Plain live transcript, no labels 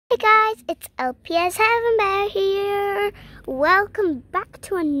Hey guys, it's LPS Heaven Bear here. Welcome back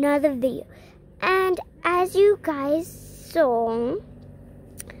to another video. And as you guys saw,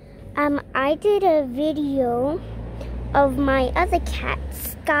 I did a video of my other cat,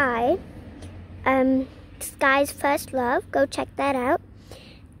 Sky. Sky's First Love. Go check that out.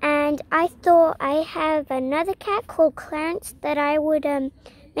 And I thought I have another cat called Clarence that I would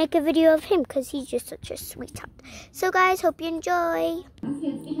make a video of him because he's just such a sweetheart. So guys, hope you enjoy.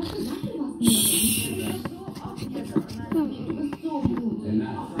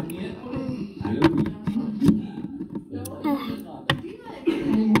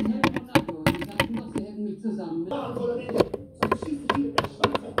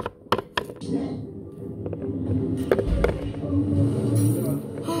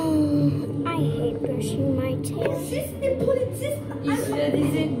 I hate brushing my tail.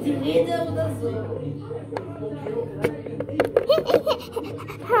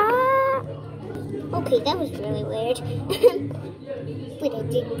 Okay, that was really weird. But I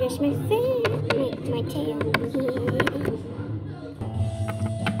didn't brush my tail.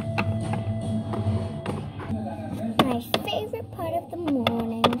 My favorite part of the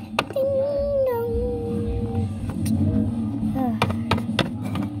morning. Ding dong.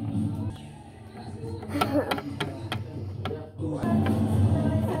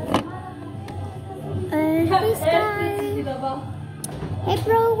 Hey Sky. Hey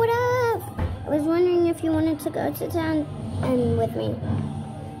bro, what up? I was wondering if you wanted to go to town with me.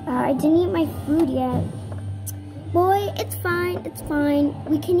 I didn't eat my food yet. Boy, it's fine, it's fine.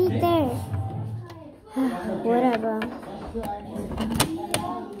 We can eat there. Whatever.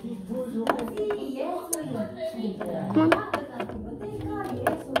 Come on.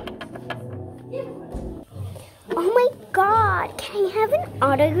 Oh my god, can I have an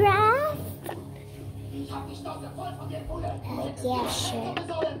autograph? Yeah, sure.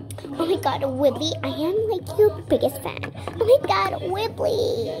 Oh my god, Wibbly, I am like your biggest fan. Oh my god, Wibbly.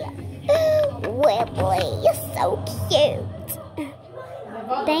 Wibbly, you're so cute.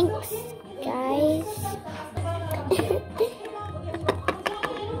 Thanks, guys.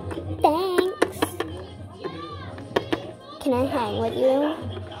 Thanks. Can I hang with you?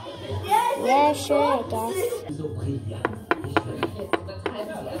 Yeah, sure, I guess.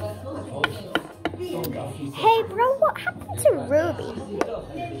 Hey bro, what happened to Ruby?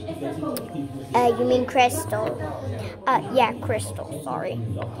 You mean Crystal? Yeah, Crystal, sorry.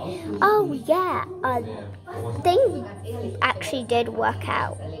 Oh yeah, thing actually did work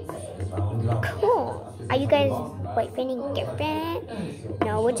out. Cool. Are you guys boyfriend and girlfriend?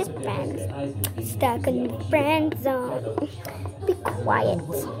 No, we're just friends. Stuck in the friend zone. Be quiet.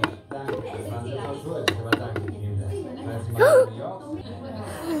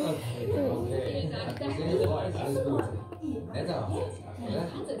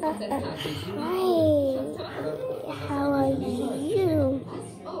 Hi, how are you?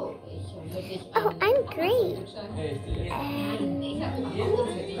 Oh, I'm great.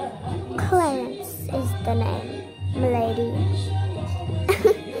 Clarence is the name, milady.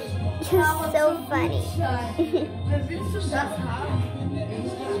 You're so funny.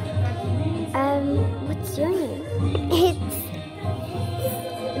 What's your name? It's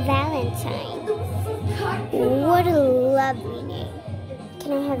Valentine. What a lovely name.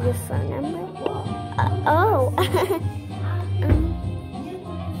 Can I have your phone number? Oh.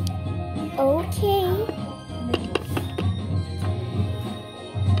 Okay.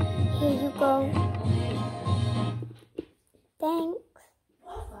 Here you go. Thanks.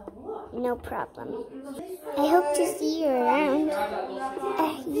 No problem. I hope to see you around.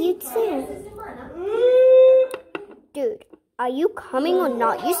 You too. Dude, are you coming or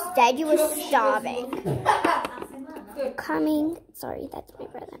not? You said you were starving. Coming. Sorry, that's my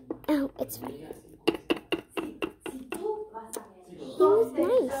brother. Oh, it's fine. He was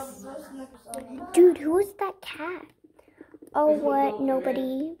nice. Dude, who was that cat? Oh, what?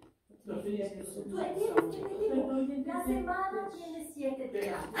 Nobody.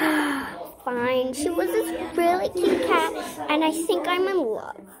 Fine. She was this really cute cat, and I think I'm in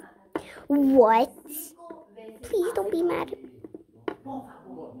love. What? Please don't be mad at me.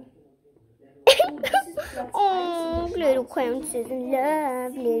 Oh, little Clarence is in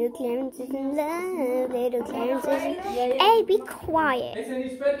love. Little Clarence is in love. Little Clarence is in love. Hey, be quiet.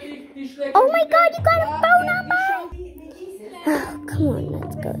 Oh my god, you got a phone number? Oh, come on,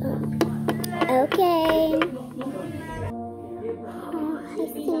 let's go. Okay. Oh, I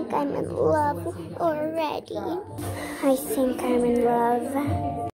think I'm in love already. I think I'm in love.